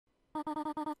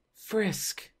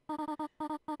Frisk,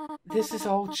 this is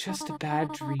all just a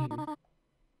bad dream.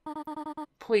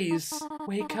 Please,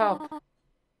 wake up.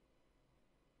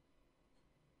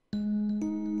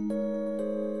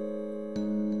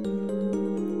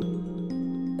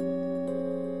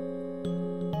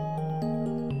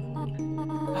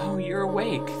 Oh, you're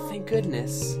awake. Thank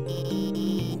goodness.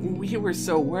 We were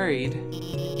so worried.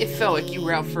 It felt like you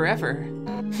were out forever.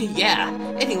 Yeah,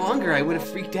 any longer I would have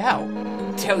freaked out.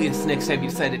 Tell you this next time you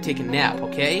decide to take a nap,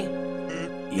 okay?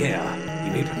 Yeah,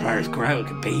 you made Papyrus cry like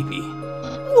a baby.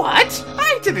 What?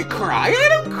 I didn't cry. I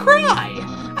don't cry.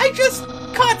 I just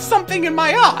caught something in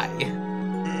my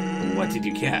eye. What did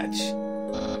you catch?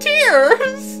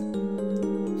 Tears!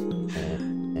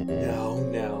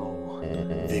 No.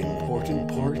 The important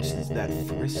part is that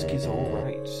Frisk is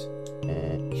alright.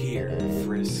 Here,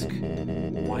 Frisk,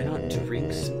 why not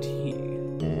drink some tea?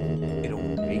 It'll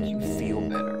make you feel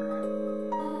better.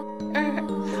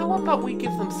 How about we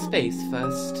give them space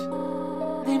first?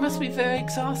 They must be very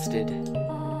exhausted.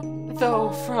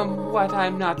 Though, from what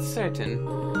I'm not certain,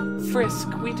 Frisk,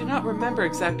 we do not remember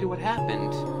exactly what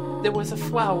happened. There was a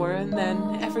flower, and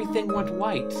then everything went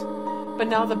white. But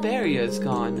now the barrier is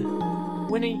gone.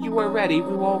 When you are ready,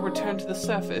 we will all return to the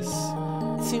surface.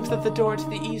 It seems that the door to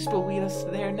the east will lead us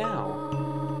there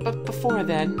now. But before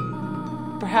then,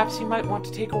 perhaps you might want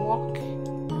to take a walk?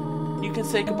 You can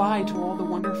say goodbye to all the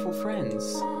wonderful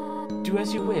friends. Do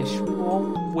as you wish. We will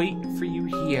all wait for you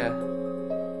here.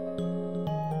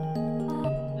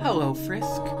 Hello,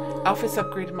 Frisk. Alphys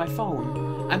upgraded my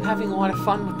phone. I'm having a lot of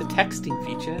fun with the texting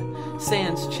feature.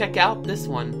 Sans, check out this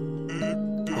one.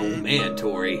 Oh man,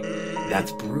 Tori,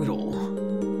 that's brutal.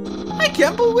 I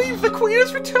can't believe the Queen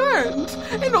has returned!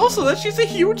 And also that she's a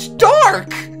huge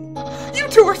dork! You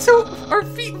two are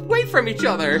feet away from each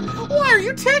other! Why are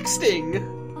you texting?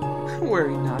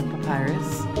 Worry not,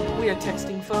 Papyrus. We are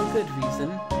texting for a good reason.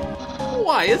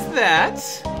 Why is that?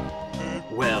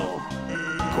 Well,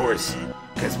 of course,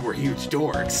 because we're huge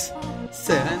dorks.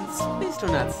 Sans, please do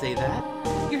not say that.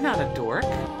 You're not a dork.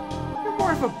 You're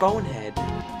more of a bonehead.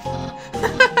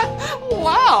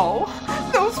 Wow!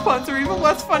 Those puns are even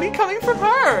less funny coming from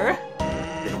her!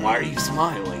 Then why are you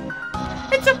smiling?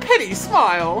 It's a pity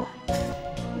smile!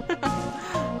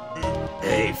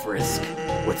 Hey, Frisk,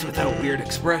 what's with that weird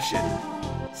expression?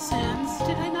 Sans,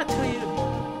 did I not tell you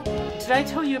Did I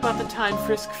tell you about the time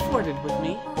Frisk flirted with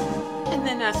me? And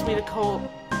then asked to call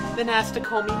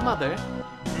me Mother?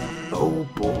 Oh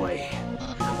boy.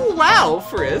 Wow,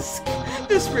 Frisk!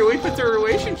 This really puts our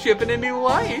relationship in a new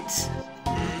light!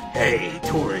 Hey,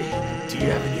 Tori, do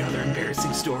you have any other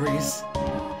embarrassing stories?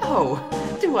 Oh,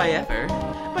 do I ever?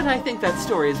 But I think that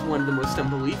story is one of the most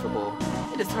unbelievable.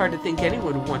 It is hard to think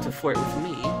anyone would want to flirt with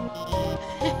me.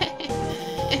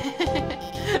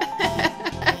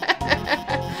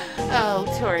 Oh,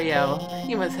 Toriel,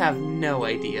 you must have no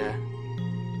idea.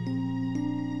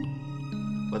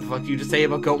 What the fuck did you just say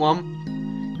about Goat Mom?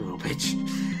 You little bitch.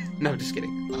 No, just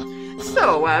kidding.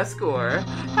 So, Asgore,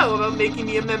 how about making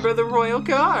me a member of the Royal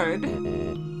Guard?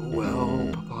 Well,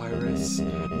 Papyrus,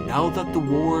 now that the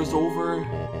war is over,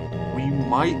 we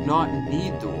might not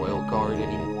need the Royal Guard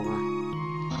anymore.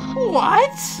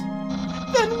 What?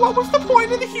 Then what was the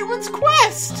point of the humans'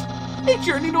 quest? They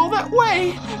journeyed all that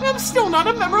way, and I'm still not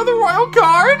a member of the Royal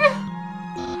Guard?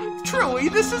 Truly,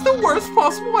 this is the worst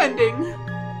possible ending.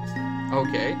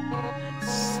 Okay.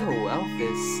 So,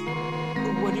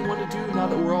 Alphys, what do you want to do now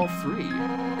that we're all free?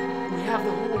 We have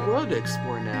the whole world to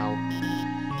explore now.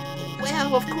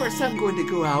 Well, of course I'm going to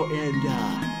go out and,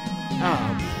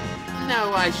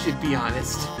 no, I should be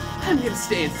honest. I'm gonna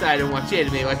stay inside and watch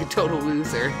anime like a total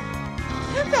loser.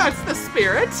 That's the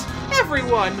spirit!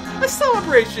 Everyone! A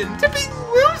celebration to being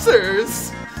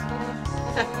losers!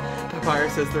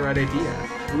 Papyrus has the right idea.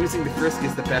 Losing to Frisk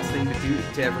is the best thing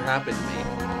to ever happen to me.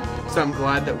 So I'm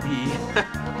glad that we...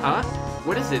 Huh?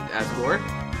 What is it, Asgore?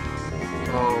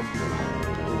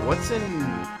 What's an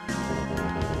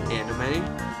anime?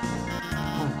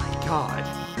 Oh my god.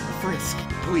 Frisk,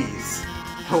 please,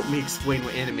 help me explain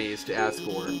what anime is to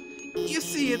Asgore. You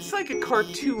see, it's like a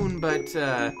cartoon, but,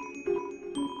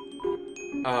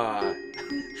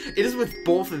 it is with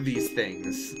both of these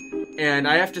things. And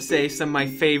I have to say, some of my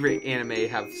favorite anime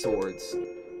have swords.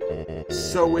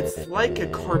 So it's like a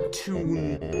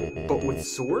cartoon, but with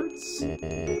swords?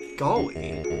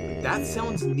 Golly, that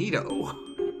sounds neato.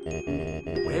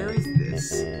 Where is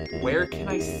this? Where can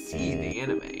I see the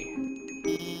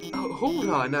anime? Oh, hold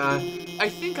on, I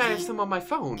think I have some on my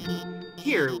phone.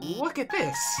 Here, look at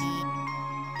this.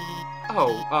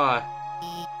 Oh,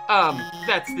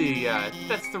 that's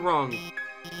the wrong...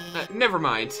 never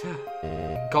mind.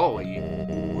 Golly,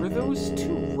 were those those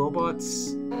two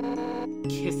robots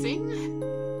kissing?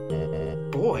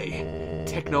 Boy,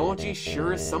 technology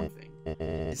sure is something,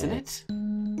 isn't it?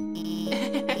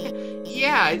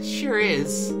 Yeah, it sure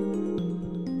is.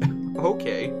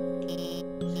 Okay.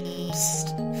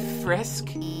 Psst, Frisk.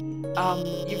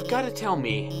 You've got to tell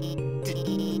me.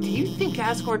 Do you think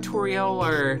Asgore and Toriel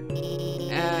are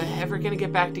ever gonna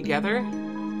get back together?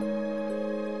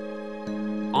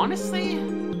 Honestly,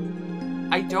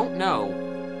 I don't know,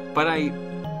 but I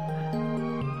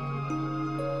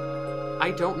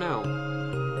don't know.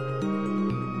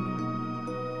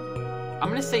 I'm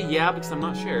gonna say yeah because I'm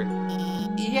not sure.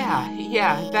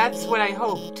 Yeah, that's what I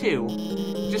hope too.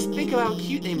 Just think about how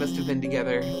cute they must have been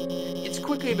together. It's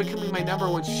quickly becoming my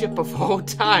 #1 ship of all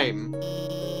time.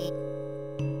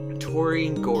 Tori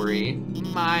and Gory,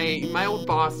 my old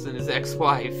boss and his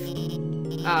ex-wife.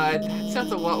 That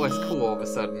sounds a lot less cool all of a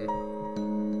sudden.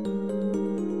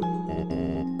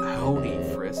 Howdy,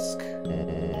 Frisk.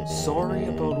 Sorry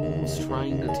about almost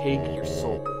trying to take your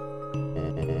soul.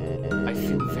 I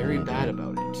feel very bad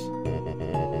about it.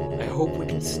 I hope we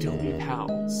can still be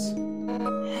pals.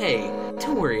 Hey,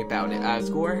 don't worry about it,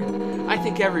 Asgore. I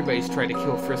think everybody's tried to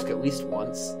kill Frisk at least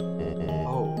once.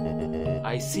 Oh,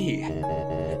 I see.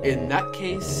 In that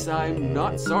case, I'm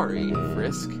not sorry,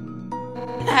 Frisk.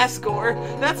 Asgore,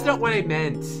 that's not what I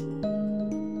meant.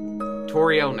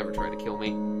 Toriel never tried to kill me.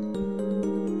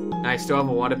 And I still have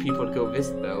a lot of people to go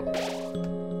visit, though.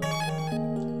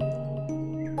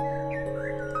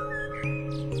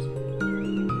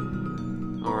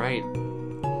 Alright.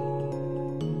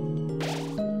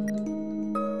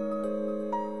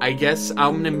 I guess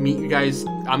I'm gonna meet you guys.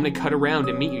 I'm gonna cut around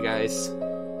and meet you guys.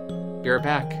 Be right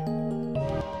back.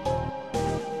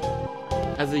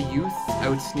 As a youth, I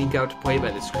would sneak out to play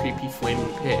by this creepy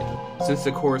flaming pit. Since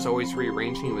the core is always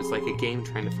rearranging, it was like a game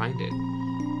trying to find it.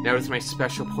 Now it's my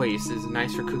special place. It's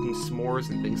nice for cooking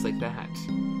s'mores and things like that.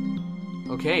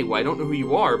 Okay, well I don't know who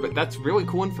you are, but that's really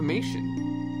cool information.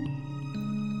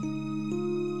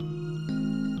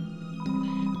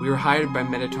 We were hired by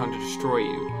Mettaton to destroy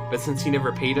you, but since he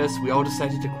never paid us, we all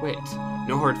decided to quit.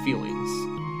 No hard feelings.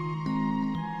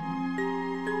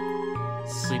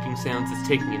 Sleeping sounds is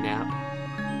taking a nap.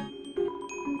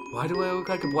 Why do I look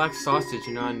like a black sausage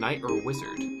and not a knight or a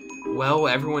wizard? Well,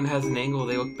 everyone has an angle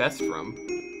they look best from.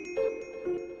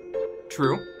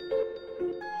 True.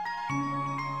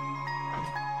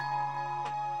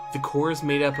 The core is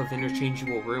made up of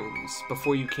interchangeable rooms.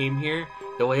 Before you came here,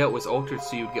 the layout was altered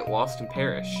so you'd get lost and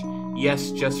perish.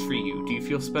 Yes, just for you. Do you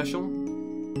feel special?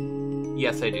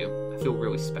 Yes, I do. I feel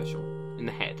really special. In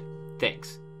the head.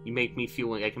 Thanks. You make me feel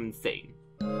like I'm insane.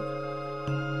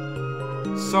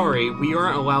 Sorry, we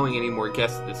aren't allowing any more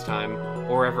guests this time.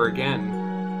 Or ever again.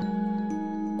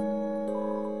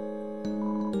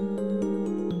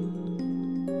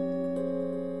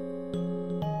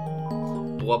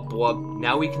 Blub blub.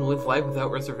 Now we can live life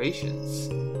without reservations.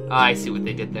 I see what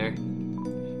they did there.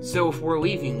 So if we're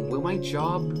leaving, will my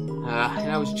job?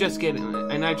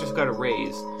 And I just got a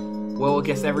raise. Well, I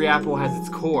guess every apple has its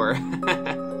core.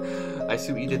 I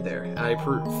see what you did there. I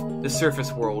approve. The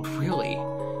surface world, really?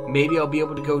 Maybe I'll be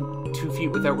able to go 2 feet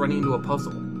without running into a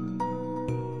puzzle.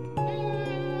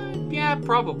 Yeah,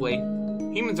 probably.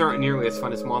 Humans aren't nearly as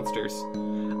fun as monsters.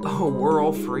 Oh, we're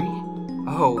all free?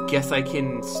 Oh, guess I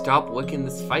can stop licking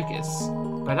this ficus.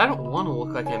 But I don't want to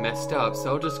look like I messed up, so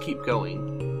I'll just keep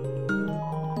going.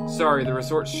 Sorry, the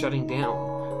resort's shutting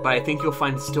down, but I think you'll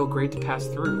find it still great to pass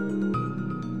through.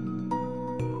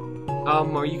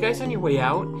 Are you guys on your way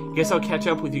out? Guess I'll catch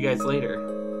up with you guys later.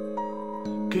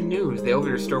 Good news, the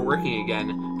elevator's still working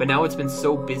again, but now it's been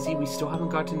so busy we still haven't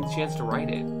gotten the chance to ride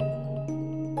it.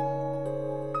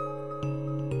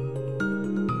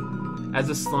 As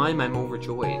a slime, I'm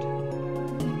overjoyed.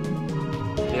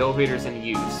 The elevator's in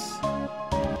use.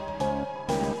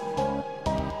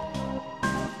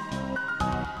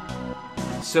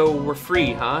 So, we're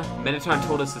free, huh? Mettaton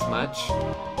told us as much.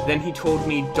 Then he told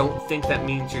me, don't think that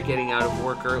means you're getting out of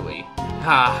work early.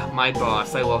 Ha, my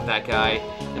boss, I love that guy.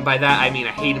 And by that, I mean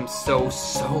I hate him so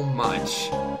much.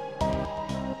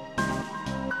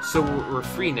 So, we're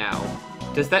free now.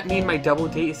 Does that mean my double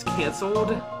date is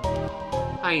cancelled?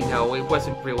 I know, it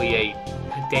wasn't really a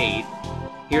date.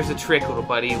 Here's a trick, little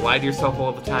buddy. Lie to yourself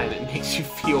all the time. It makes you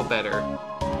feel better.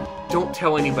 Don't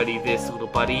tell anybody this, little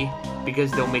buddy,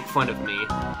 because they'll make fun of me.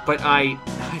 But I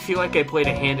feel like I played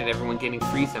a hand in everyone getting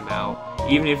free somehow,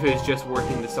 even if it was just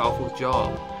working this awful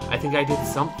job. I think I did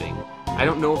something. I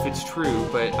don't know if it's true,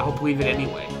 but I'll believe it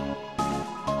anyway.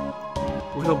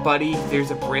 Little buddy,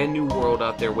 there's a brand new world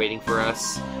out there waiting for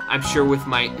us. I'm sure with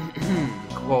my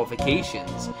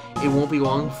qualifications, it won't be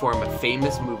long before I'm a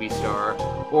famous movie star,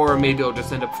 or maybe I'll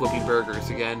just end up flipping burgers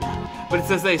again. But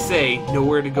it's as they say,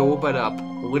 nowhere to go but up,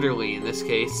 literally in this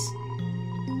case.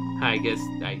 I guess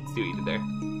I do eat it there.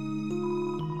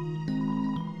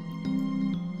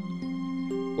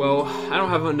 Well, I don't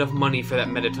have enough money for that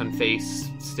Metaton face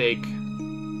steak.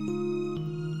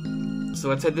 So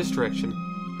let's head this direction.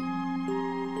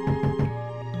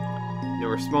 No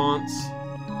response.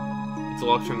 It's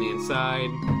locked from the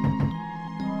inside.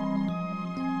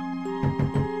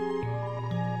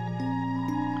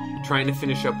 Trying to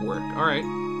finish up work. Alright.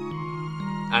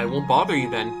 I won't bother you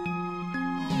then.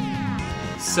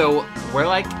 So, we're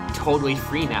like totally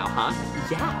free now, huh?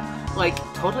 Yeah, like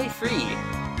totally free.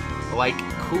 Like,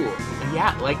 cool.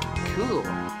 Yeah, like, cool.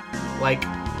 Like,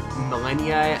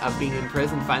 millennia of being in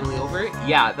prison finally over?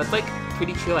 Yeah, that's like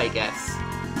pretty chill, I guess.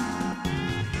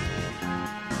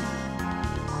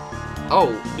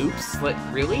 Oh, oops, like,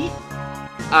 really?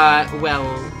 Well,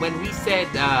 when we said,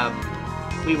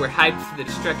 we were hyped for the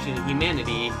destruction of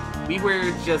humanity, we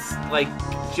were just, like,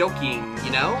 joking,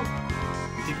 you know?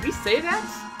 Did we say that?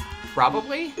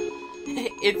 Probably?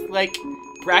 It's, like,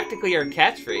 practically our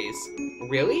catchphrase.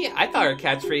 Really? I thought our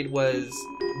catchphrase was,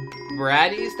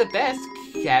 Braddy's the best,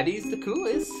 Caddy's the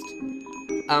coolest.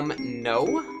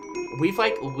 No. We've,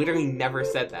 like, literally never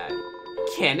said that.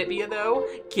 Can it be, though?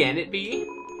 Can it be?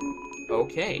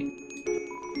 Okay.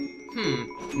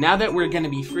 Now that we're gonna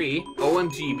be free,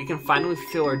 OMG, we can finally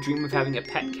fulfill our dream of having a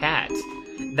pet cat.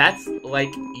 That's,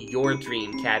 like, your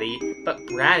dream, Caddy. But,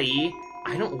 Braddy,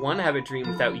 I don't want to have a dream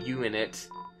without you in it.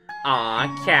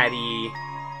 Aw, Caddy.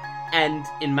 And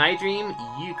in my dream,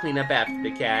 you clean up after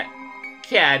the cat.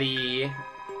 Caddy.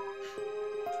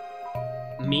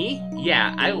 Me?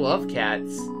 Yeah, I love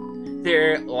cats.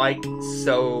 They're, like,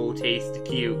 so tasty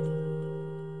cute.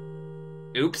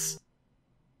 Oops.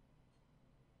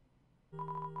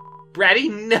 Braddy,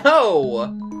 no!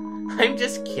 I'm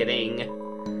just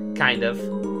kidding. Kind of.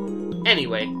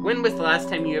 Anyway, when was the last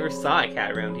time you ever saw a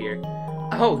cat around here?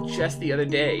 Oh, just the other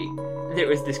day. There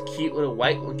was this cute little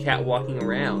white cat walking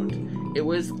around. It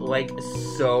was, like,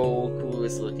 so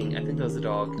coolest looking. I think that was a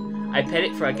dog. I pet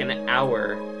it for, like, an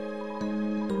hour.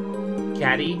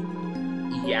 Caddy?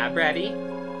 Yeah, Braddy?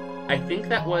 I think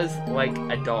that was, like,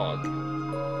 a dog.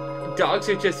 Dogs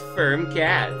are just firm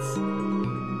cats.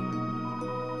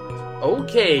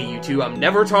 Okay, you two, I'm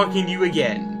never talking to you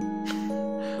again.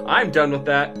 I'm done with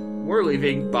that. We're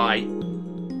leaving. Bye.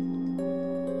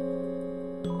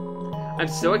 I'm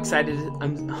so excited.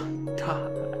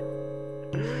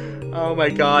 Oh my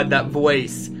god, that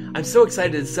voice. I'm so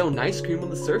excited to sell an ice cream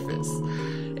on the surface.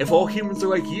 If all humans are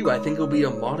like you, I think it'll be a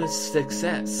modest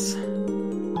success.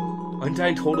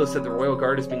 Undyne told us that the Royal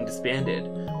Guard is being disbanded.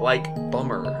 Like,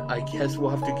 bummer. I guess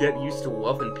we'll have to get used to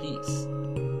love and peace.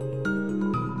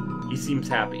 He seems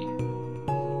happy.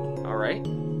 Alright.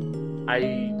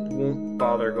 I won't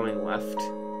bother going left.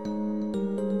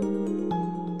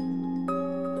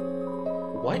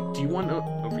 What? Do you want a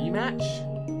rematch?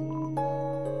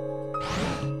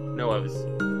 No,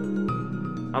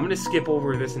 I'm gonna skip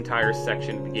over this entire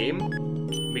section of the game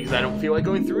because I don't feel like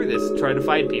going through this trying to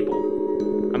fight people.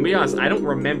 I'm gonna be honest, I don't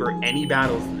remember any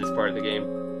battles in this part of the game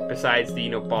besides the,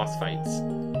 boss fights.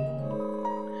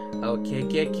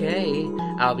 Okay.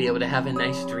 I'll be able to have a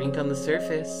nice drink on the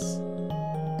surface.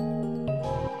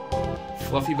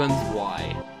 Fluffy Buns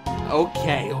Y.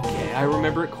 Okay, I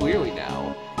remember it clearly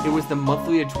now. It was the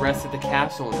monthly address at the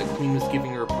castle and the Queen was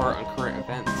giving her a report on current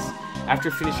events.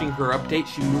 After finishing her update,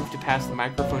 she moved to pass the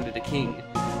microphone to the king.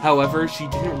 However, she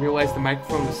didn't realize the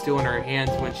microphone was still in her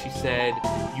hands when she said,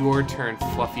 "Your turn,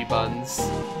 Fluffy Buns."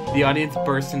 The audience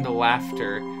burst into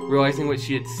laughter. Realizing what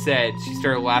she had said, she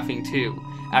started laughing too.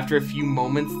 After a few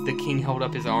moments, the king held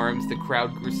up his arms, the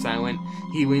crowd grew silent.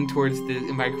 He leaned towards the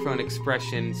microphone,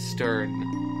 expression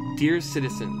stern. "Dear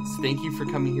citizens, thank you for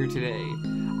coming here today.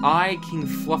 I, King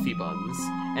Fluffy Buns,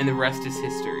 and the rest is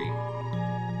history."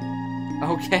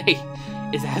 Okay,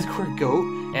 is Asgore a goat?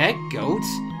 Goat?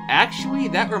 Actually,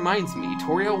 that reminds me,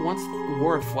 Toriel once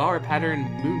wore a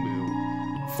flower-patterned moo-moo.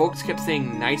 Folks kept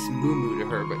saying nice moo-moo to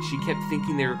her, but she kept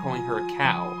thinking they were calling her a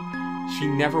cow. She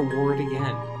never wore it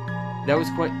again. That was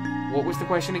what was the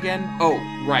question again? Oh,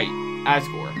 right,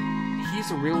 Asgore.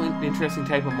 He's a real interesting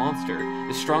type of monster,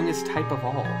 the strongest type of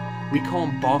all. We call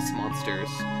them boss monsters.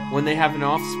 When they have an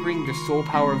offspring, the soul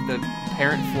power of the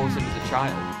parent flows into the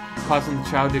child, causing the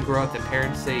child to grow at the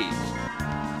parent's age.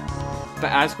 But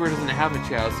Asgore doesn't have a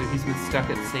child, so he's been stuck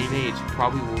at the same age and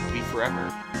probably will be forever.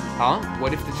 Huh?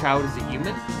 What if the child is a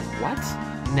human? What?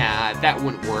 Nah, that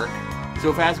wouldn't work.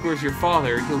 So if Asgore's your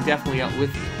father, he'll definitely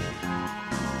outlive you.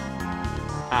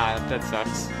 That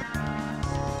sucks.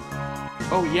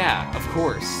 Oh yeah, of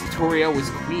course. Toriel was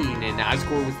queen and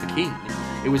Asgore was the king.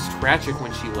 It was tragic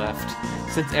when she left,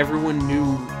 since everyone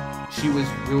knew she was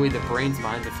really the brains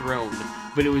behind the throne,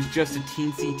 but it was just a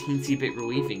teensy bit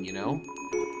relieving, you know?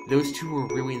 Those two were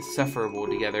really insufferable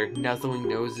together, nuzzling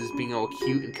noses, being all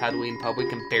cute and cuddly in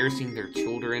public, embarrassing their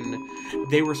children.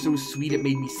 They were so sweet it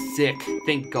made me sick.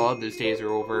 Thank God those days are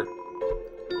over.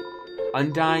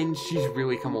 Undyne, she's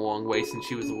really come a long way since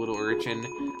she was a little urchin.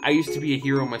 I used to be a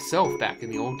hero myself back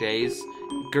in the old days.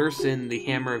 Gerson, the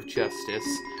Hammer of Justice.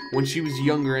 When she was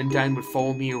younger, Undyne would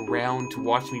follow me around to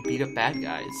watch me beat up bad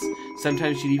guys.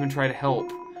 Sometimes she'd even try to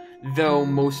help. Though,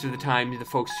 most of the time, the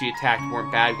folks she attacked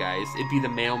weren't bad guys. It'd be the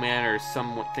mailman or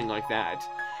something like that.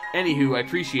 Anywho, I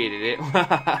appreciated it.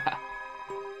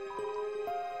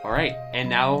 Alright, and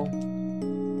now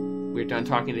we're done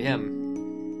talking to him.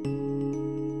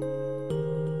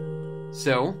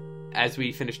 So, as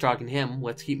we finish talking to him,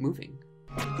 let's keep moving.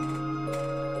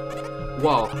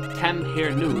 Whoa, Tem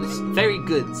here news, very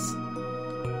goods.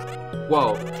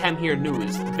 Whoa, Tem here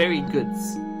news, very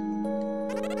goods.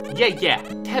 Yeah,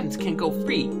 Thames can go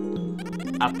free.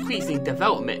 A pleasing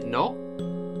development, no?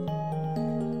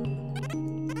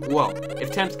 Whoa,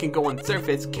 if Thames can go on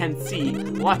surface, can see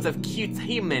lots of cute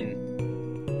human.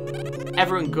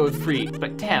 Everyone goes free,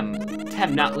 but Tem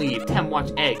not leave, Tem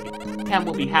watch egg. Tem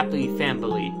will be happily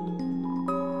family.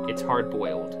 It's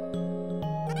hard-boiled.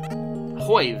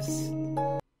 Hoives.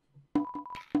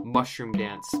 Mushroom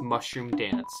dance.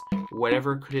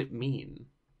 Whatever could it mean?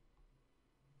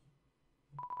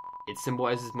 It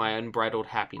symbolizes my unbridled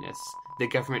happiness. The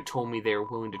government told me they were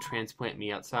willing to transplant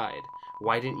me outside.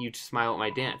 Why didn't you smile at my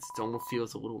dance? It almost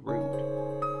feels a little rude.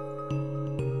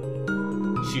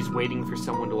 She's waiting for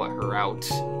someone to let her out.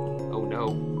 Oh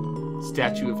no.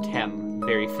 Statue of Tem.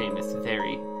 Very famous,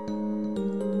 very.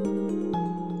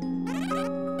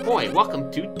 Boy,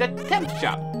 welcome to the Tem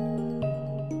shop.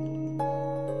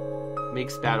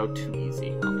 Makes battle too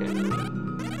easy. Okay.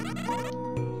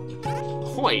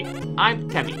 Hoy, I'm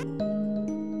Temmie.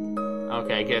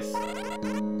 Okay, I guess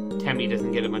Temmie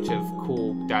doesn't get a bunch of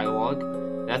cool dialogue.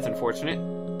 That's unfortunate.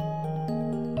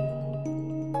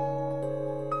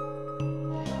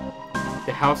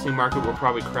 The housing market will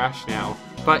probably crash now,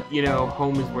 but, you know,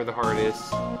 home is where the heart is.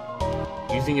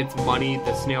 Using its money,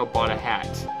 the snail bought a hat.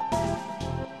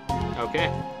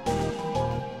 Okay.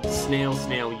 Snail,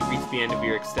 you reach the end of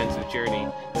your extensive journey.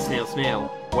 Snail,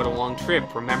 what a long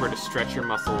trip. Remember to stretch your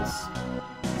muscles.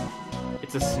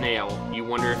 It's a snail. You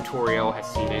wonder if Toriel has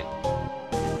seen it.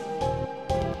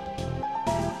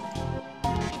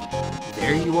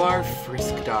 There you are,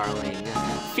 Frisk, darling.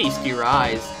 Feast your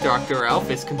eyes. Dr.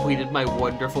 Alphys completed my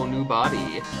wonderful new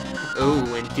body. Oh,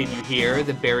 and did you hear?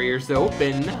 The barrier's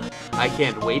open. I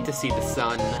can't wait to see the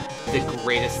sun. The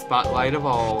greatest spotlight of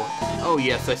all. Oh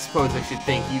yes, I suppose I should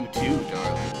thank you too,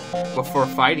 darling. Before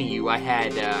fighting you, I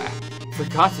had,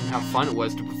 forgotten how fun it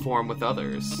was to perform with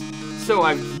others. So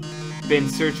I've been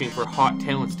searching for hot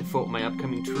talents to fill my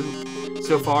upcoming troupe.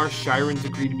 So far, Shiren's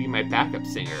agreed to be my backup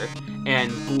singer,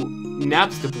 and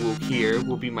Napstablook here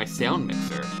will be my sound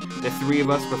mixer. The three of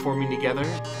us performing together,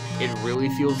 it really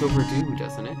feels overdue,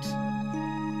 doesn't it?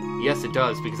 Yes, it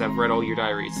does, because I've read all your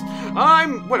diaries.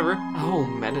 Whatever. Oh,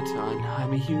 Metaton,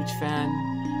 I'm a huge fan.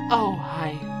 Oh,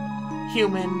 hi.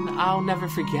 Human, I'll never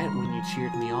forget when you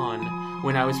cheered me on,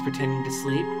 when I was pretending to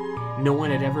sleep. No one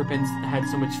had ever had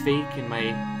so much faith in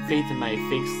my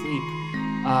fake sleep.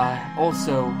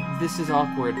 Also, this is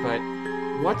awkward, but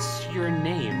what's your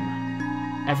name?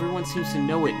 Everyone seems to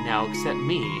know it now except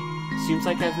me. Seems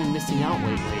like I've been missing out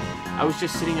lately. I was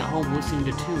just sitting at home listening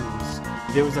to tunes.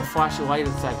 There was a flash of light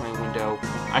outside my window.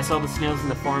 I saw the snails in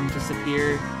the farm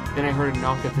disappear, then I heard a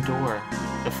knock at the door.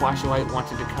 The flash of light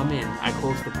wanted to come in. I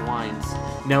closed the blinds.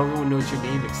 Now everyone knows your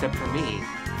name except for me.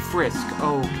 Frisk.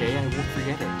 Oh, okay, I won't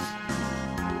forget it.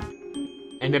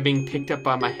 And I'm being picked up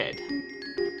by my head.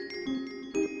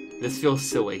 This feels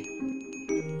silly.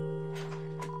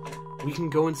 We can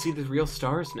go and see the real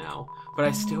stars now, but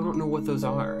I still don't know what those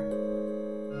are.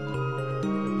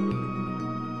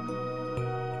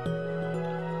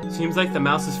 Seems like the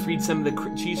mouse has freed some of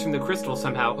the cheese from the crystal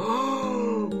somehow.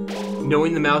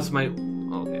 Knowing the mouse might...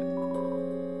 Okay.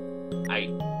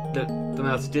 The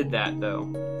mouse did that, though.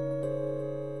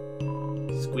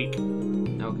 Squeak.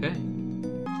 Okay.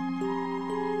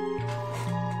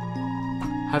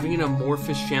 Having an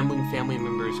amorphous, shambling family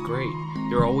member is great.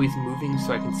 They're always moving,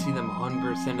 so I can see them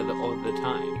 100% of the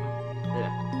time.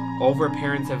 Yeah. All of our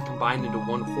parents have combined into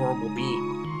one horrible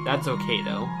being. That's okay,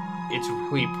 though. It's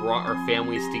really brought our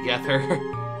families together.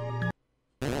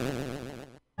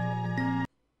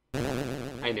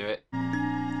 I knew it.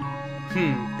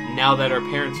 Now Now that our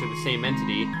parents are the same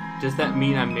entity, does that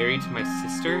mean I'm married to my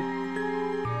sister?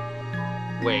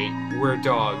 Wait, we're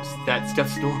dogs. That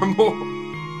stuff's normal.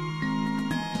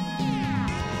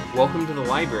 Welcome to the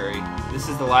library. This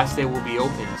is the last day we'll be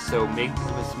open, so make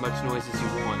as much noise as you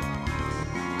want.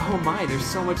 Oh my, there's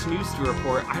so much news to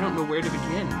report, I don't know where to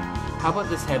begin. How about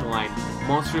this headline?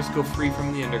 Monsters go free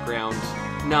from the underground.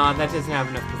 Nah, that doesn't have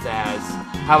enough pizzazz.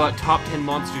 How about top 10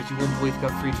 monsters you won't believe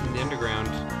got freed from the underground?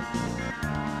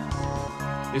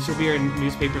 This will be our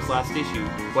newspaper's last issue.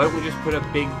 Why don't we just put a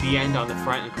big The End on the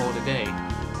front and call it a day?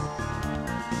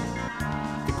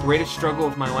 The greatest struggle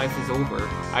of my life is over.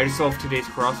 I just solved today's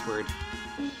crossword.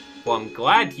 Well, I'm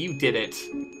glad you did it.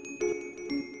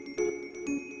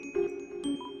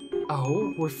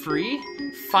 Oh, we're free?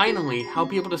 Finally, I'll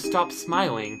be able to stop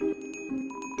smiling.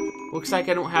 Looks like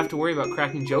I don't have to worry about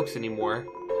cracking jokes anymore.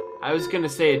 I was gonna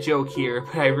say a joke here,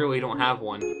 but I really don't have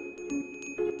one.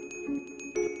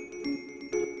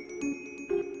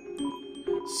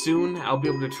 Soon, I'll be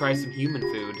able to try some human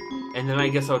food, and then I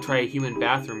guess I'll try a human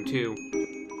bathroom too.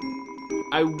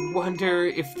 I wonder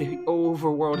if the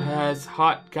overworld has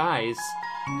hot guys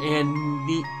and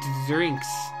neat drinks.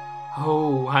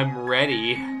 Oh, I'm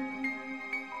ready.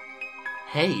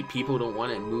 Hey, people don't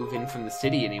want to move in from the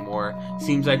city anymore.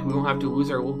 Seems like we won't have to lose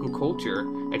our local culture,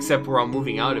 except we're all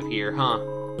moving out of here, huh?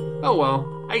 Oh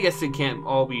well, I guess it can't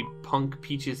all be punk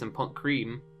peaches and punk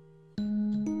cream.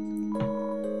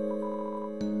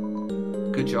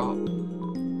 Good job.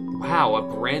 Wow, a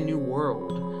brand new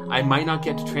world. I might not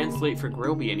get to translate for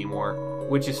Grilby anymore,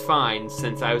 which is fine,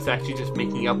 since I was actually just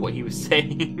making up what he was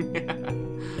saying.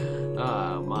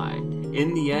 Oh my.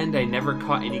 In the end, I never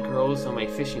caught any girls on my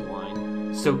fishing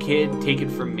line. So kid, take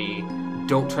it from me.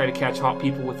 Don't try to catch hot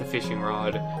people with a fishing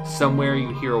rod. Somewhere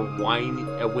you hear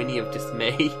a whinny of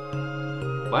dismay.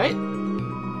 What?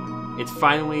 It's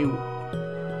finally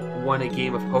won a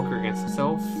game of poker against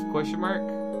itself? Question mark?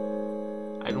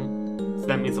 So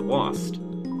that means it lost.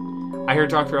 I heard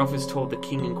Dr. Elphys told the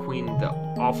king and queen the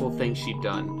awful thing she'd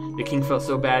done. The king felt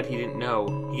so bad he didn't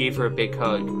know. He gave her a big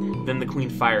hug. Then the queen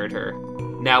fired her.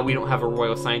 Now we don't have a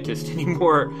royal scientist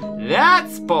anymore.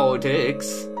 That's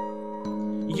politics!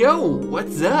 Yo,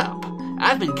 what's up?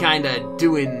 I've been kinda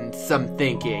doing some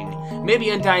thinking. Maybe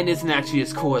Undyne isn't actually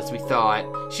as cool as we thought.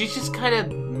 She's just kinda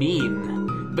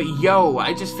mean. But yo,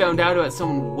 I just found out about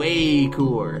someone way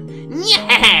cooler.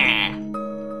 Yeah!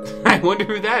 I wonder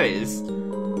who that is.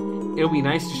 It'll be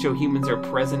nice to show humans are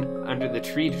present under the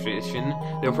tree tradition.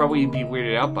 They'll probably be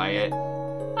weirded out by it.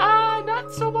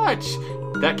 Not so much.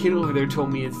 That kid over there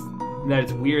told me that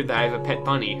it's weird that I have a pet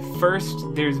bunny. First,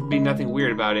 there's been nothing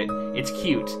weird about it. It's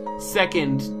cute.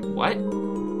 Second, what?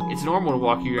 It's normal to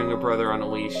walk your younger brother on a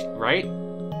leash, right?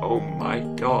 Oh my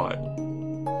god.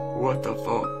 What the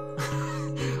fuck?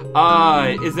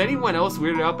 Is anyone else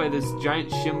weirded out by this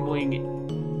giant shimbling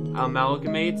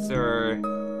amalgamates or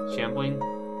shambling?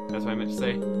 That's what I meant to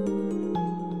say.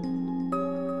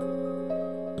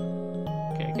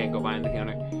 Okay, I can't go behind the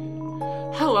counter.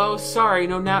 Hello, sorry,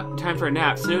 no time for a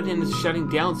nap. Snowden is shutting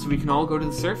down so we can all go to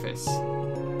the surface.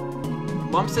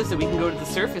 Mom says that we can go to the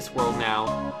surface world now.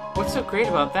 What's so great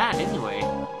about that, anyway?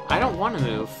 I don't want to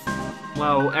move.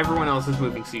 Well, everyone else is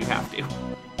moving, so you have to.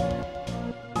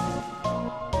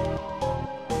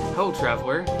 Hello,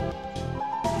 traveler.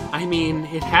 I mean,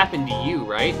 it happened to you,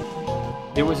 right?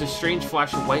 There was a strange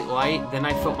flash of white light, then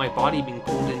I felt my body being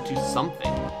pulled into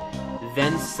something.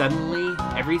 Then, suddenly,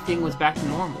 everything was back to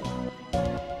normal.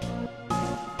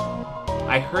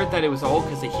 I heard that it was all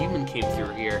because a human came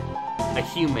through here. A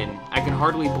human. I can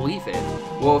hardly believe it.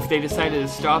 Well, if they decided to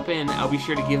stop in, I'll be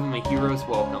sure to give them a hero's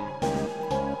welcome.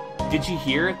 Did you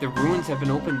hear? The ruins have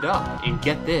been opened up, and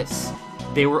get this.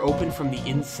 They were opened from the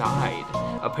inside.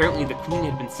 Apparently the queen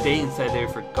had been staying inside there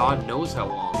for God knows how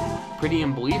long. Pretty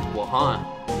unbelievable, huh?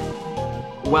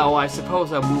 Well, I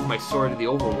suppose I'll move my sword to the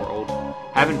overworld.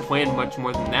 Haven't planned much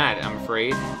more than that, I'm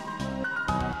afraid.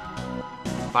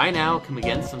 Bye now, come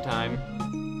again sometime.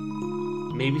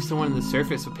 Maybe someone on the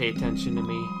surface will pay attention to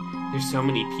me. There's so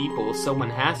many people,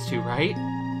 someone has to, right?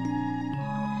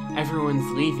 Everyone's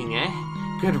leaving, eh?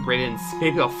 Good riddance.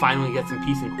 Maybe I'll finally get some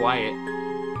peace and quiet.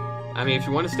 I mean, if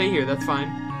you want to stay here, that's fine.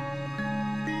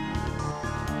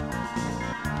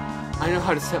 I know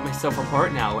how to set myself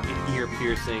apart now, an ear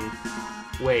piercing.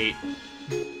 Wait.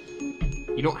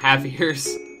 You don't have ears?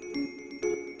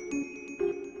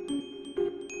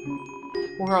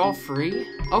 We're all free?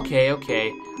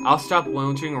 Okay. I'll stop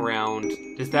lounging around.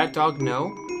 Does that dog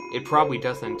know? It probably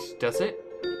doesn't, does it?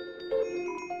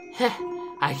 Heh,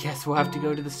 I guess we'll have to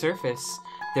go to the surface.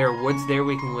 There are woods there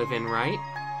we can live in, right?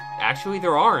 Actually,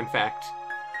 there are, in fact.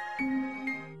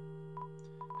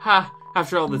 Ha!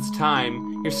 After all this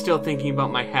time, you're still thinking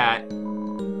about my hat.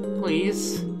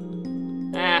 Please?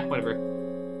 Whatever.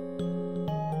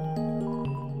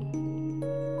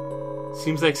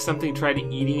 Seems like something tried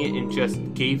eating it and just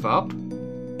gave up.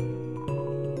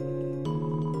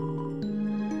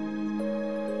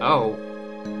 Oh.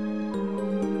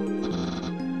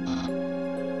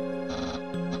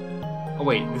 Oh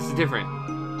wait, this is different.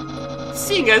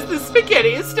 Seeing as the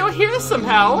spaghetti is still here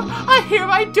somehow, I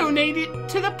hereby donate it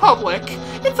to the public.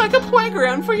 It's like a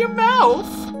playground for your mouth.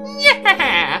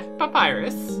 Yeah,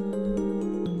 papyrus.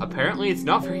 Apparently it's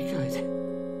not very good.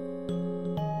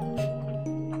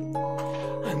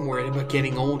 I'm worried about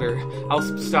getting older. I'll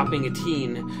stop being a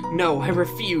teen. No, I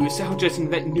refuse. I'll just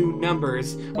invent new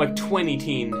numbers, like 20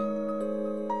 teen.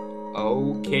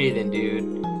 Okay then,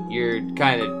 dude. You're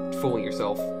kind of fooling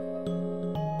yourself.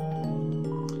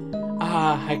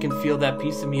 Ah, I can feel that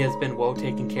piece of me has been well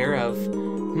taken care of.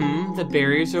 The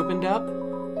barrier's opened up?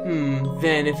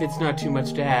 Then if it's not too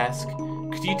much to ask,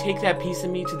 could you take that piece of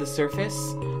me to the surface?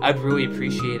 I'd really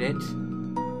appreciate it.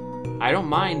 I don't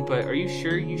mind, but are you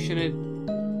sure you shouldn't...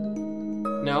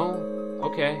 No?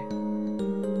 Okay.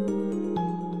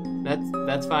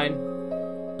 That's fine.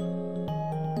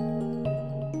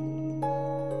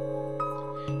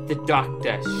 The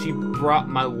doctor, she brought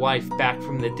my wife back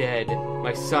from the dead.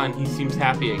 My son, he seems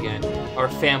happy again. Our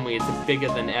family is bigger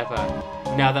than ever,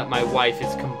 now that my wife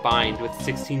is combined with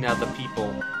 16 other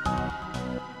people.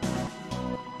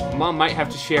 Mom might have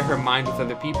to share her mind with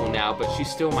other people now, but she's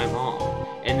still my mom.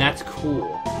 And that's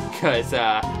cool, because,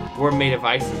 we're made of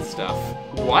ice and stuff.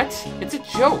 What? It's a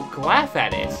joke. Laugh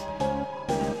at it.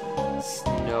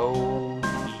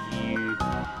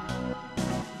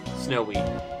 Snowy.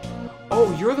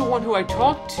 Oh, you're the one who I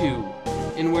talked to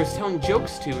and was telling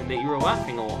jokes to and that you were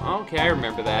laughing a lot. Okay, I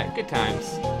remember that. Good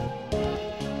times.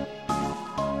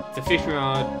 It's a fishing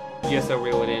rod. Yes, I'll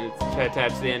reel it in. It's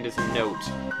attached to the end as a note.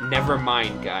 Never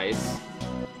mind, guys.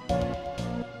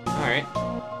 Alright.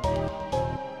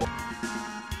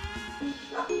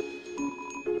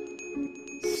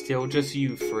 Still just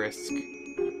you, Frisk.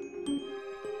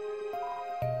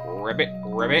 Ribbit,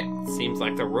 ribbit. Seems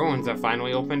like the ruins have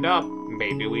finally opened up.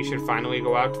 Maybe we should finally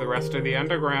go out to the rest of the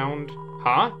underground.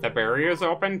 Huh? The barrier's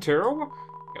open too?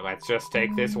 Let's just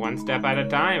take this one step at a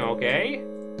time, okay?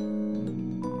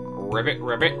 Ribbit,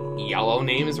 ribbit. Yellow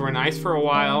names were nice for a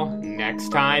while. Next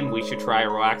time, we should try a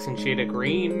relaxing shade of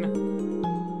green.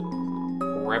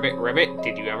 Ribbit, ribbit.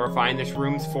 Did you ever find this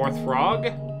room's fourth frog?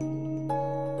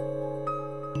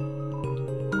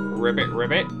 Ribbit,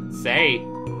 ribbit. Say,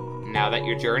 now that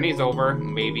your journey's over,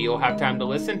 maybe you'll have time to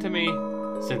listen to me.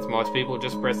 Since most people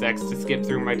just press X to skip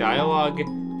through my dialogue.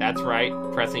 That's right,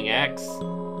 pressing X.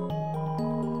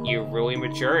 You've really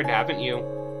matured, haven't you?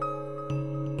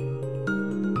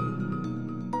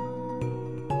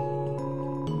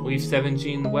 Leave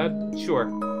 7G in the web? Sure.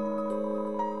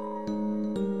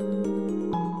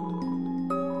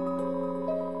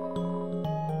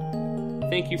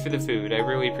 Thank you for the food, I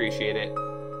really appreciate it.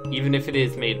 Even if it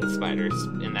is made with spiders,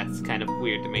 and that's kind of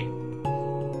weird to me.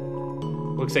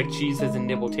 Looks like cheese has a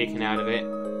nibble taken out of it.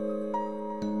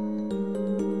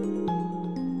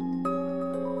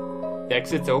 The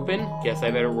exit's open? Guess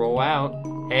I better roll out.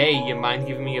 Hey, you mind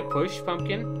giving me a push,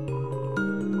 pumpkin?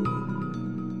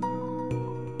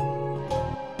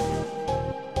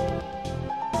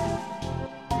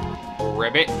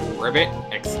 Ribbit, ribbit.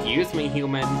 Excuse me,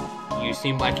 human. You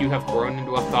seem like you have grown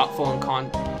into a thoughtful and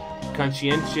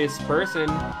conscientious person.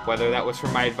 Whether that was for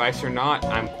my advice or not,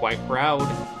 I'm quite proud.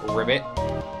 Ribbit.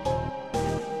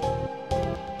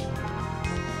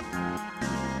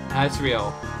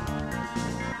 Asriel.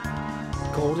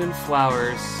 Golden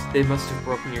flowers. They must have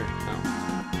broken your... Oh.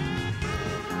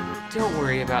 Don't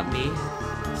worry about me.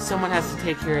 Someone has to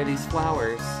take care of these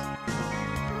flowers.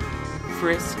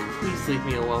 Frisk, please leave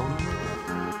me alone.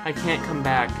 I can't come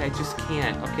back. I just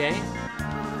can't, okay?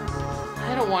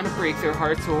 I don't want to break their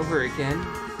hearts over again.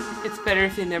 It's better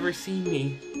if they never see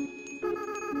me.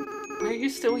 Why are you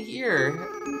still here?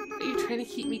 Are you trying to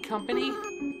keep me company?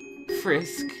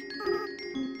 Frisk.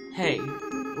 Hey,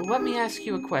 let me ask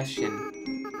you a question.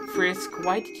 Frisk,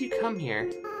 why did you come here?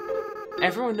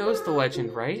 Everyone knows the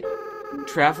legend, right?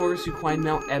 Travelers who climb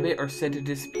Mount Ebbet are said to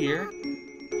disappear.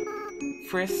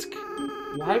 Frisk,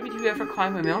 why would you ever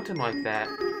climb a mountain like that?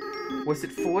 Was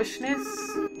it foolishness?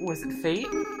 Was it fate?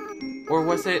 Or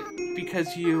was it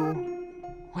because you...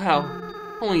 Well,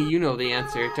 only you know the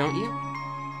answer, don't you?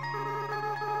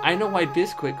 I know why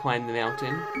Bisquick climbed the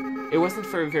mountain. It wasn't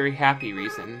for a very happy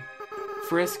reason.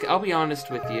 Frisk, I'll be honest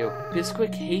with you.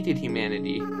 Bisquick hated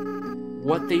humanity.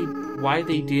 Why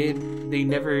they did, they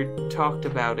never talked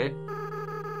about it.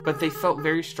 but they felt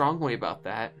very strongly about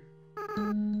that.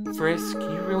 Frisk,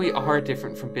 you really are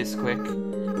different from Bisquick.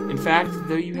 In fact,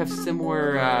 though you have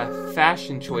similar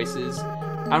fashion choices,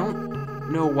 I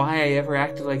don't know why I ever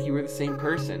acted like you were the same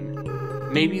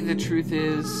person. Maybe the truth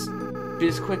is,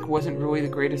 Bisquick wasn't really the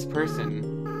greatest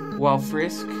person, while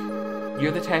Frisk,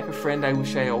 you're the type of friend I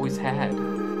wish I always had.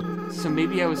 So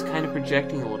maybe I was kind of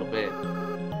projecting a little bit.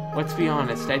 Let's be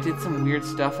honest, I did some weird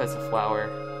stuff as a flower.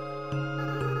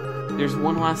 There's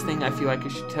one last thing I feel like I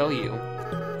should tell you.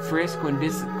 Frisk, when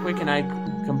Bisquick and I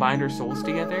combined our souls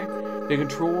together, the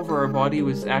control over our body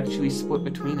was actually split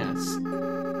between us.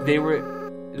 They were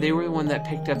the one that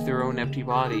picked up their own empty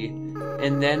body,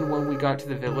 and then when we got to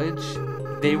the village,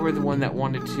 they were the one that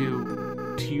wanted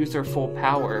to use their full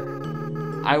power.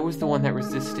 I was the one that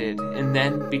resisted, and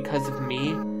then, because of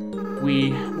me,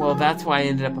 well, that's why I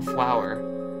ended up a flower.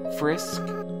 Frisk,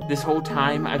 this whole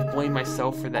time, I've blamed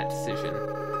myself for that decision.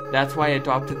 That's why I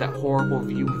adopted that horrible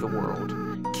view of the world.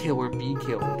 Kill or be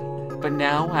killed. But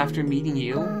now, after meeting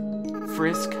you,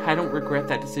 Frisk, I don't regret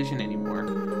that decision anymore.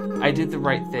 I did the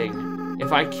right thing.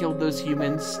 If I killed those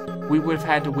humans, we would have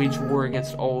had to wage war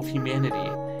against all of humanity.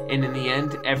 And in the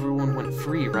end, everyone went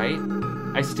free, right?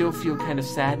 I still feel kind of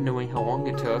sad knowing how long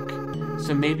it took.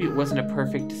 So maybe it wasn't a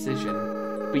perfect decision.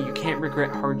 But you can't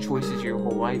regret hard choices your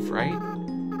whole life, right?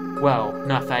 Well,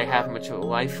 not that I have much of a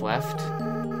life left.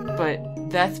 But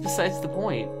that's besides the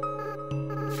point.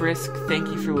 Frisk, thank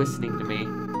you for listening to me.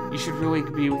 You should really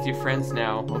be with your friends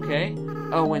now, okay?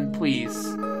 Oh, and please,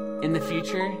 in the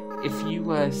future, if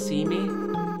you see me,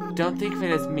 don't think of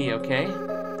it as me, okay?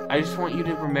 I just want you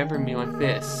to remember me like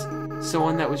this,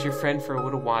 someone that was your friend for a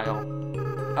little while.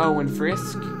 Oh, and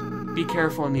Frisk, be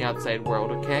careful in the outside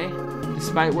world, okay?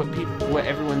 Despite what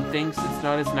everyone thinks, it's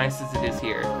not as nice as it is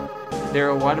here. There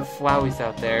are a lot of flowies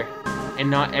out there, and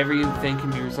not everything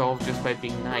can be resolved just by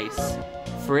being nice.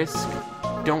 Frisk,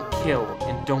 don't kill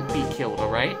and don't be killed,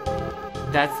 alright?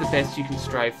 That's the best you can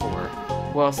strive for.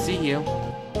 Well, I'll see you.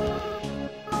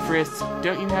 Frisk,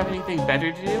 don't you have anything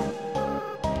better to do?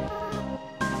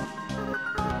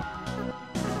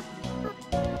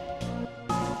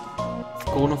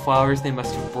 Golden flowers, they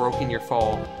must have broken your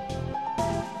fall.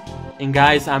 And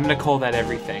guys, I'm gonna call that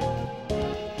everything.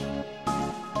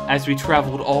 As we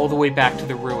traveled all the way back to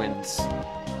the ruins,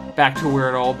 back to where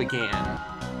it all began,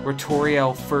 where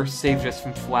Toriel first saved us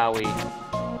from Flowey,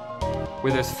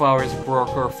 where those flowers broke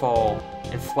our fall,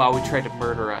 and Flowey tried to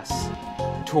murder us.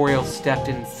 Toriel stepped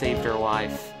in and saved our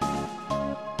life.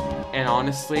 And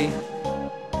honestly,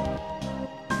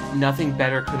 nothing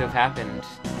better could have happened.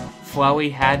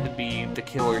 Flowey had to be the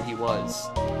killer he was.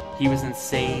 He was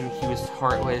insane, he was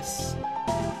heartless,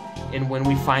 and when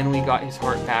we finally got his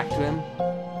heart back to him,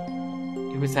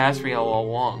 it was Asriel all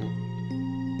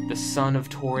along, the son of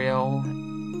Toriel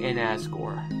and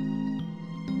Asgore.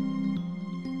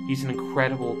 He's an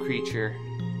incredible creature,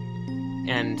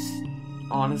 and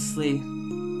honestly,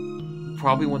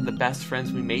 probably one of the best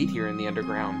friends we made here in the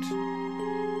underground.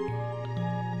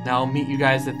 Now I'll meet you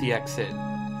guys at the exit,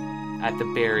 at the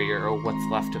barrier, or what's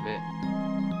left of it.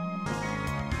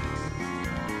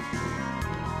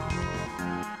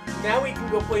 Now we can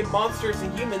go play Monsters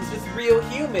and Humans with real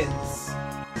humans!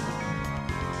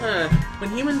 Huh.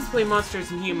 When humans play Monsters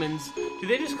and Humans, do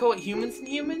they just call it Humans and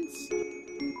Humans?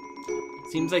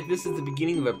 Seems like this is the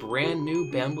beginning of a brand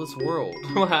new, boundless world.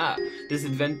 Haha, this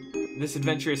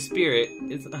adventurous spirit,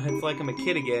 it's like I'm a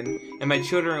kid again, and my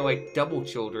children are like double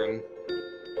children.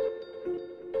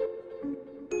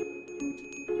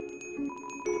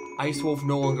 Ice Wolf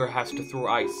no longer has to throw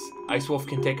ice. Ice Wolf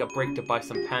can take a break to buy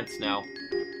some pants now.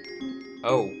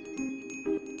 Oh.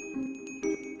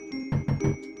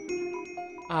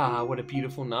 Ah, what a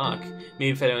beautiful knock.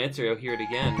 Maybe if I don't answer, I'll hear it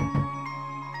again.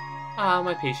 Ah,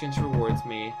 my patience rewards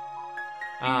me.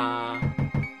 Ah.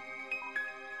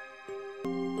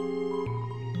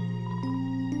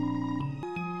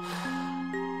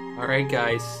 Alright,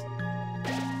 guys.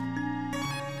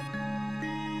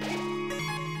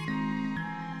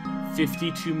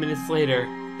 "52 minutes later.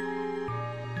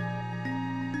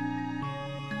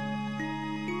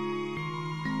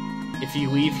 If you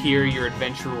leave here, your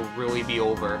adventure will really be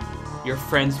over. Your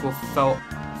friends will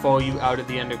follow you out of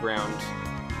the underground.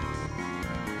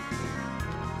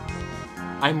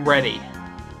 I'm ready.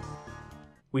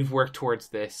 We've worked towards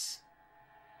this."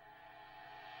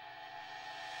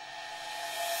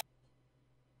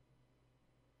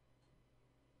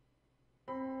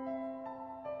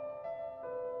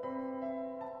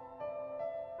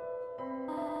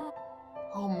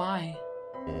 Oh my.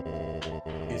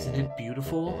 Isn't it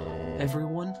beautiful,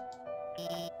 everyone?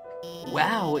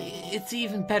 Wow, it's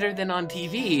even better than on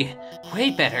TV.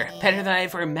 Way better. Better than I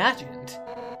ever imagined.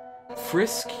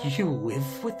 Frisk, you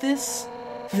live with this?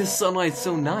 The sunlight's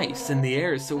so nice and the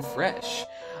air is so fresh.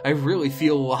 I really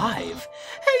feel alive.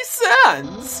 Hey,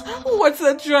 Sans! What's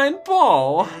that giant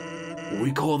ball?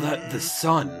 We call that the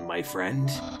sun, my friend.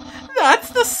 That's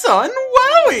the sun?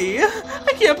 Wowie!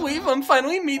 I can't believe I'm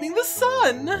finally meeting the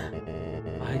sun!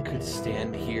 I could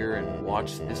stand here and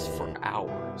watch this for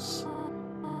hours.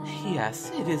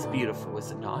 Yes, it is beautiful,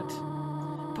 is it not?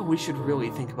 But we should really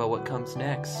think about what comes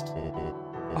next.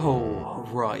 Oh,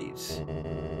 right.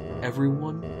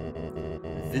 Everyone,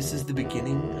 this is the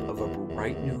beginning of a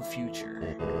bright new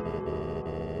future.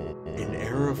 An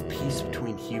era of peace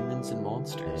between humans and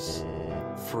monsters.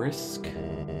 Frisk,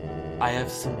 I have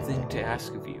something to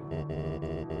ask of you.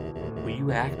 Will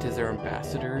you act as our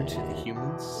ambassador to the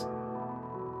humans?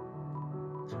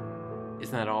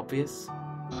 Isn't that obvious?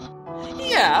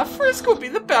 Yeah, Frisk will be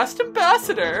the best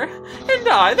ambassador, and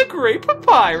I, the great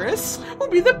Papyrus, will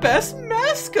be the best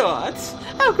mascot.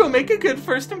 I'll go make a good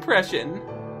first impression.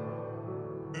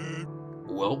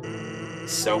 Well,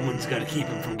 someone's gotta keep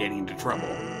him from getting into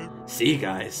trouble. See you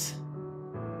guys.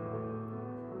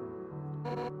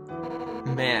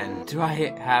 Man, do I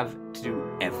have to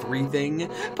do everything?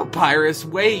 Papyrus,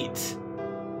 wait!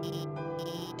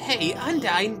 Hey,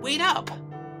 Undyne, wait up!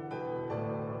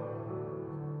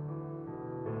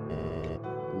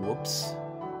 Whoops.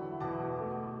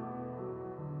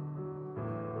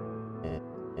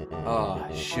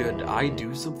 Should I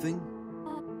do something?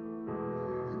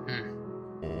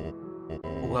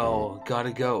 Well,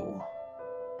 gotta go.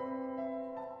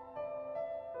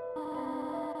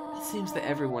 It seems that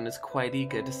everyone is quite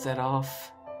eager to set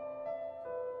off.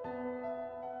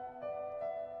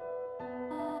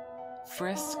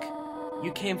 Frisk,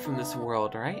 you came from this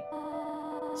world, right?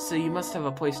 So you must have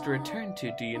a place to return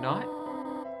to, do you not?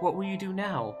 What will you do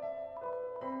now?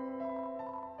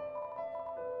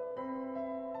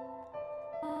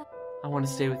 I want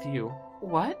to stay with you.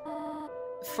 What?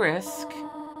 Frisk,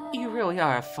 you really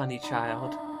are a funny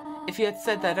child. If you had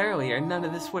said that earlier, none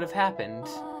of this would have happened.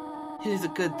 It is a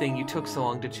good thing you took so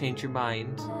long to change your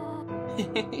mind.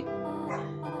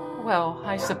 Well,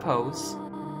 I suppose.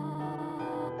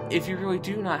 If you really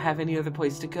do not have any other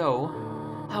place to go,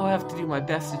 I'll have to do my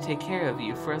best to take care of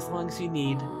you for as long as you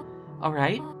need.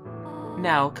 Alright?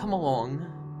 Now, come along.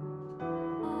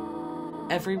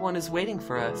 Everyone is waiting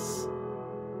for us.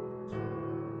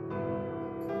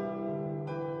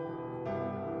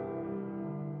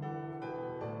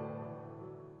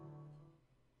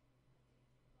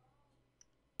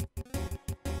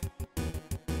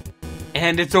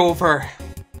 And it's over.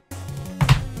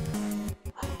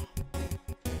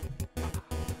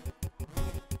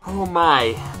 Oh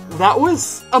my, that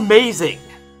was amazing.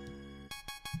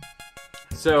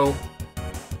 So,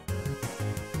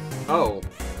 I'm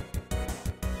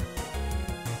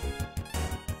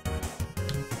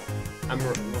a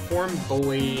reformed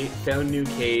bully, found new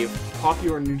cave,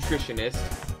 popular nutritionist,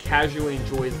 casually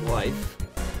enjoys life.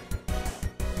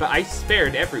 But I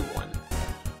spared everyone.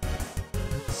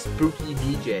 Spooky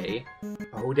DJ.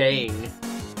 Oh dang.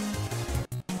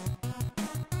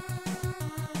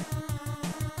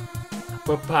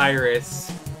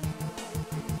 Papyrus.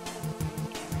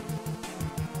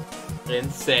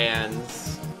 And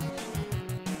Sans.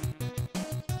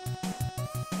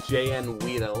 J.N.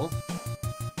 Weedle.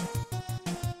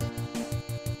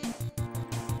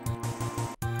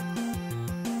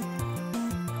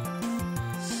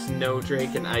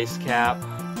 Snowdrake and Icecap.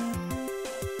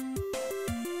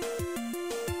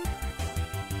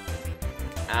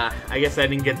 I guess I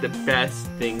didn't get the best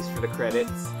things for the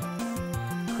credits.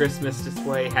 Christmas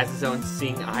display has his own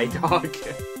Sing Eye Dog.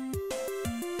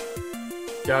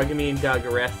 Dogamy and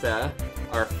Dogaressa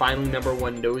are finally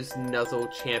 #1 Nose Nuzzle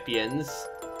champions.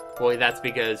 Boy, that's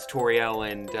because Toriel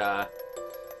and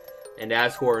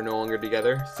Asgore are no longer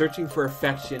together. Searching for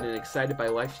affection and excited by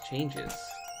life's changes.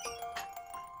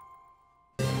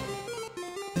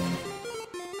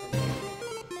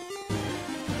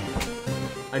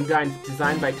 Undyne,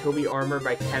 designed by Toby, armor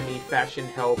by Temmie, fashion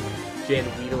help Jan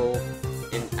Weedle,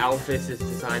 and Alphys is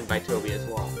designed by Toby as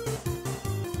well.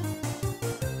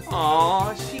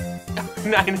 Aww, she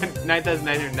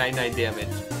 9,999 damage.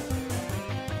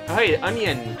 Oh hey,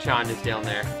 Onion-chan is down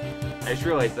there. I just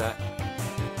realized that.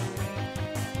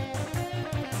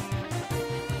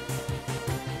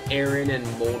 Aaron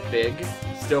and Mold Big,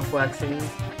 still flexing.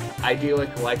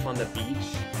 Idyllic life on the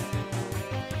beach.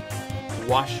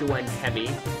 Washua and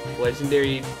Temmie,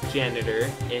 legendary janitor,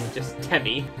 and just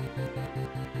Temmie.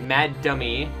 Mad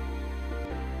Dummy,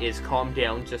 is calmed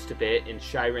down just a bit, and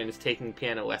Shyren is taking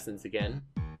piano lessons again.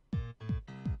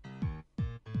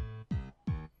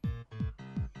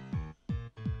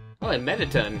 Oh, and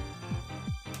Mettaton.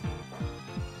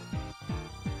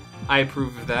 I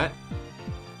approve of that.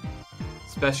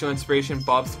 Special inspiration,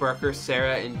 Bob Sparker,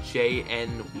 Sarah, and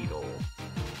J.N. Weedle.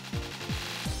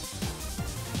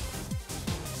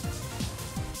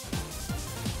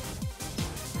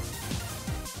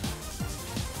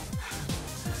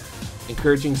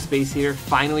 Encouraging Space Heater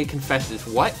finally confesses.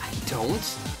 What? I don't?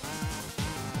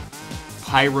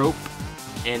 Pyrope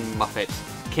and Muffet.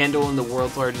 Kendall and the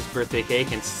world's largest birthday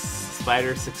cake, and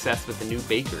Spider's success with the new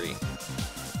bakery.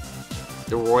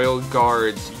 The Royal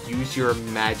Guards, use your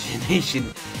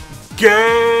imagination.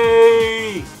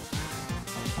 Gay!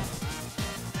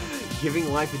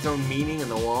 Giving life its own meaning and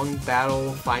the long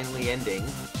battle finally ending.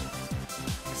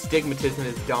 Stigmatism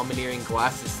is domineering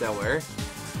Glasses Seller.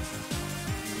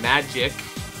 Magic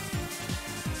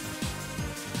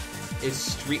is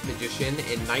Street Magician,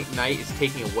 and Night Knight is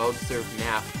taking a well-deserved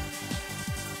nap.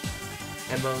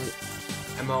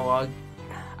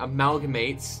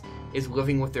 Amalgamates is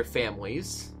living with their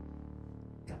families.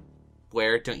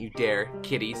 Blair, don't you dare.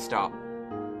 Kitty, stop.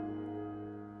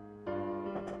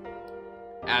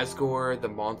 Asgore, the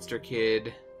monster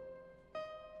kid.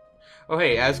 Oh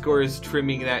hey, Asgore is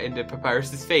trimming that into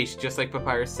Papyrus's face, just like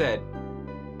Papyrus said.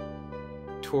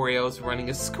 Toriel's running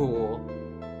a school,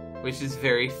 which is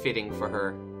very fitting for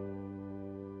her.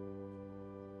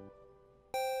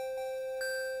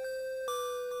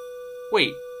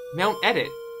 Wait, Mount Edit,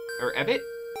 or Ebit?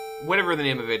 Whatever the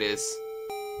name of it is.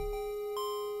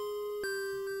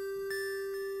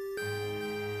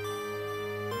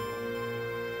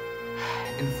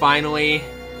 And finally,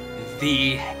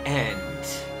 the end.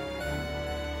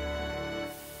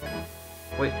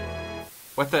 Wait,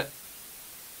 what the...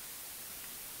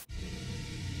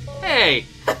 Hey!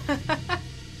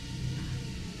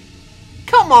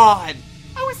 Come on!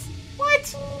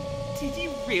 What? Did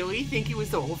you really think it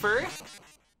was over?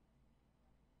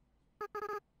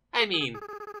 I mean,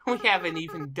 we haven't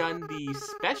even done the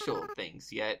special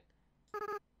things yet.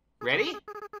 Ready?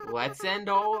 Let's end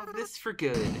all of this for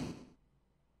good.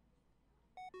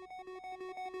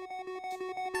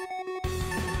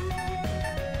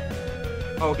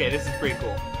 Okay, this is pretty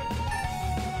cool.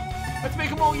 Let's make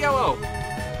them all yellow!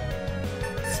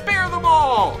 Spare them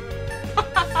all!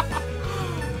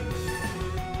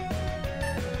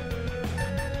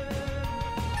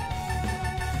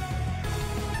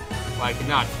 Well, I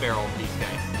cannot spare all of these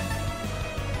guys.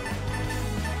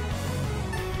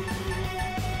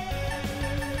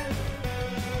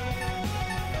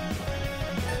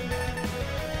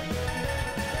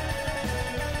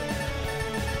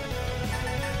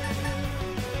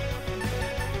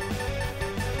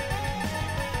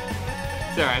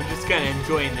 Sorry, I'm just kind of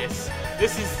enjoying this.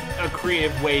 This is a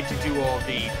creative way to do all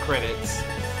the credits.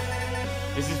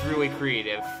 This is really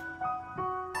creative.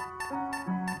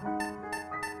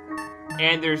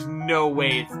 And there's no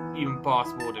way it's even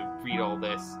possible to read all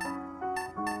this.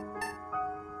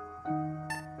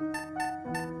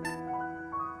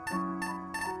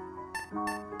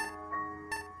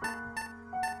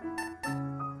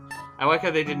 I like how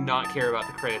they did not care about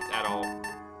the credits at all.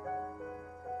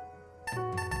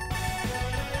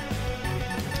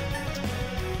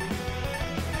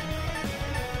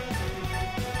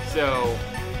 So,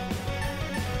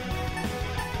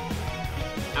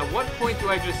 at what point do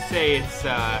I just say it's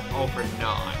all for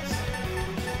naught?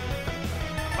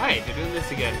 Alright, they're doing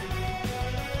this again.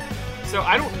 So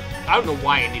I don't know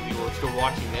why any of you are still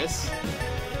watching this.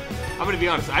 I'm gonna be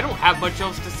honest, I don't have much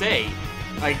else to say.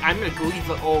 Like, I'm gonna leave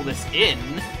all this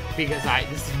in because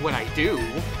this is what I do.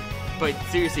 But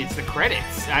seriously, it's the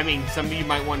credits. I mean, some of you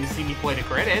might want to see me play the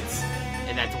credits.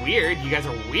 And that's weird. You guys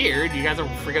are weird. You guys are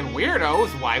freaking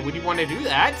weirdos. Why would you want to do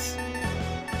that?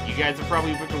 You guys are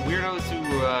probably freaking weirdos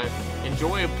who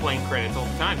enjoy playing credits all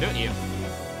the time, don't you?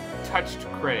 Touched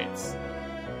credits.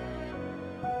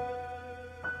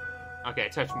 Okay, I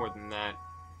touched more than that.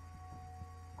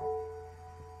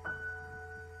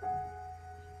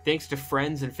 Thanks to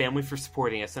friends and family for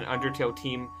supporting us. An Undertale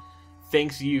team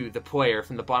thanks you, the player,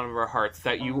 from the bottom of our hearts.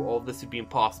 Without you, all of this would be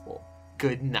impossible.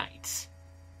 Good night.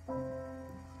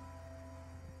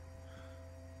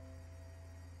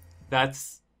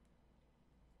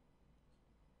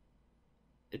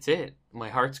 It's it. My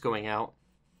heart's going out.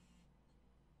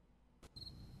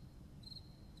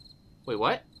 Wait,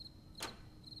 what?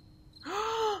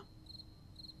 Doriel's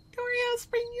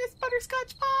bringing us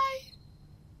butterscotch pie!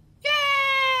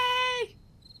 Yay!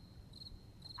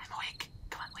 I'm awake.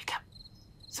 Come on, wake up.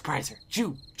 Surprise her.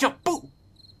 Jump, boo!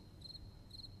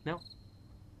 No?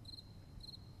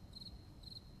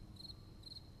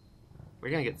 We're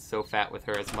gonna get so fat with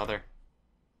her as mother.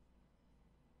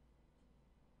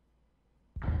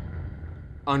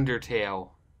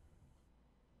 Undertale.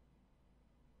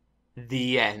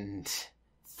 The end.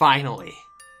 Finally.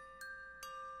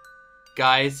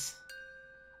 Guys.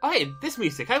 Oh, hey, this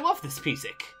music. I love this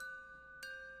music.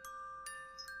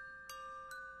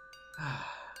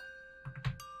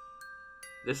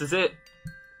 This is it.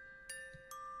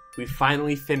 We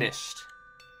finally finished.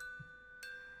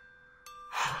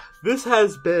 This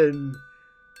has been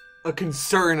a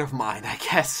concern of mine, I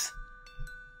guess.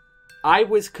 I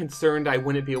was concerned I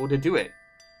wouldn't be able to do it.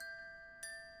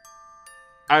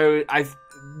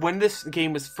 When this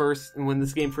game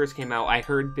first came out, I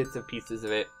heard bits and pieces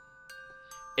of it,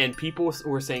 and people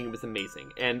were saying it was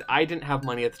amazing. And I didn't have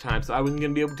money at the time, so I wasn't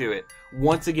going to be able to do it.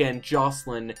 Once again,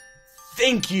 Jocelyn,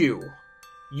 thank you!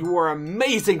 You are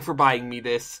amazing for buying me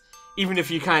this, even if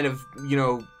you kind of,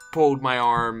 pulled my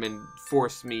arm and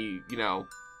forced me,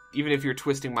 even if you're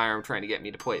twisting my arm trying to get me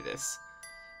to play this.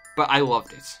 But I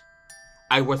loved it.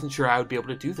 I wasn't sure I would be able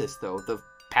to do this, though. The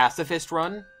pacifist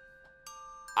run,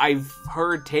 I've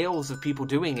heard tales of people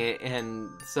doing it, and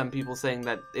some people saying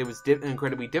that it was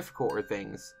incredibly difficult or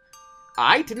things.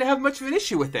 I didn't have much of an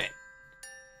issue with it.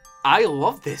 I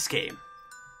love this game.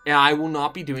 And I will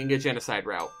not be doing a genocide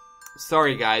route.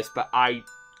 Sorry, guys, but I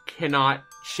cannot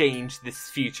change this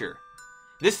future.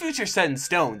 This future's set in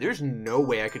stone. There's no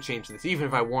way I could change this, even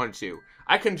if I wanted to.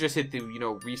 I couldn't just hit the,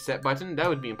 reset button. That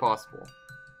would be impossible.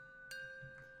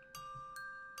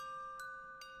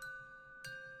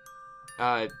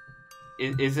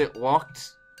 Is it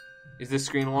locked? Is this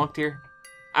screen locked here?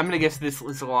 I'm gonna guess this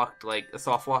is locked, like a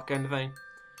soft lock kind of thing.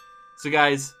 So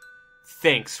guys,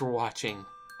 thanks for watching.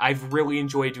 I've really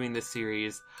enjoyed doing this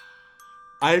series.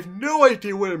 I have no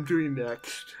idea what I'm doing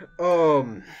next.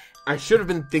 I should have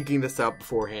been thinking this out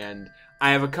beforehand.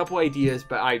 I have a couple ideas,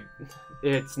 but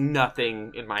it's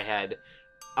nothing in my head.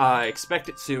 Expect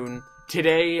it soon.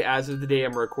 Today, as of the day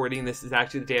I'm recording, this is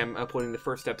actually the day I'm uploading the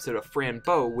first episode of Fran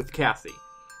Bow with Cassie.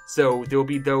 So, there will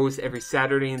be those every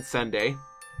Saturday and Sunday.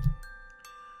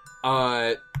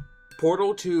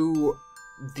 Portal 2,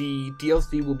 the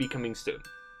DLC will be coming soon.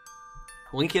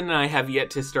 Lincoln and I have yet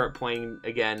to start playing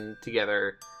again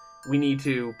together. We need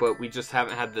to, but we just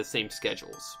haven't had the same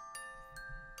schedules.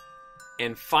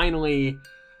 And finally,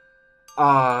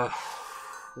 what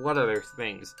other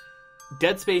things?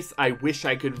 Dead Space, I wish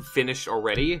I could finish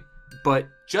already, but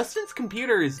Justin's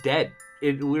computer is dead.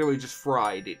 It literally just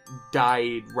fried. It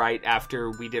died right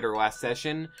after we did our last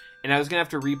session, and I was gonna have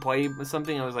to replay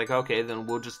something. I was like, okay, then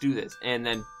we'll just do this. And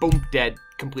then, boom, dead.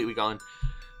 Completely gone.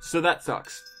 So that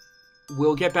sucks.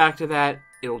 We'll get back to that.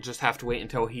 It'll just have to wait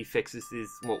until he fixes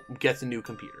gets a new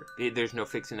computer. There's no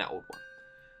fixing that old one.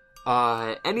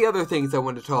 Any other things I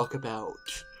want to talk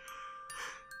about?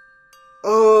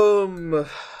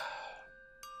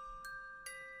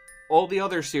 All the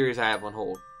other series I have on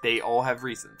hold, they all have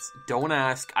reasons. Don't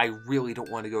ask, I really don't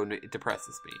want to go into it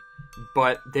depresses me.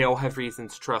 But they all have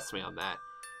reasons, trust me on that.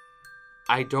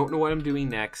 I don't know what I'm doing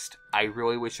next. I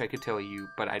really wish I could tell you,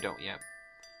 but I don't yet.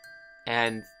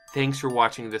 And thanks for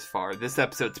watching this far. This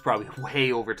episode's probably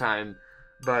way over time,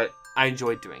 but I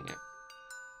enjoyed doing it.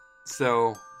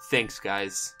 So, thanks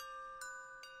guys.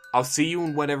 I'll see you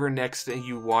in whatever next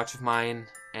you watch of mine,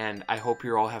 and I hope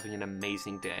you're all having an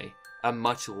amazing day. A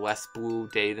much less blue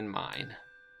day than mine.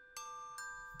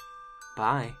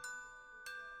 Bye.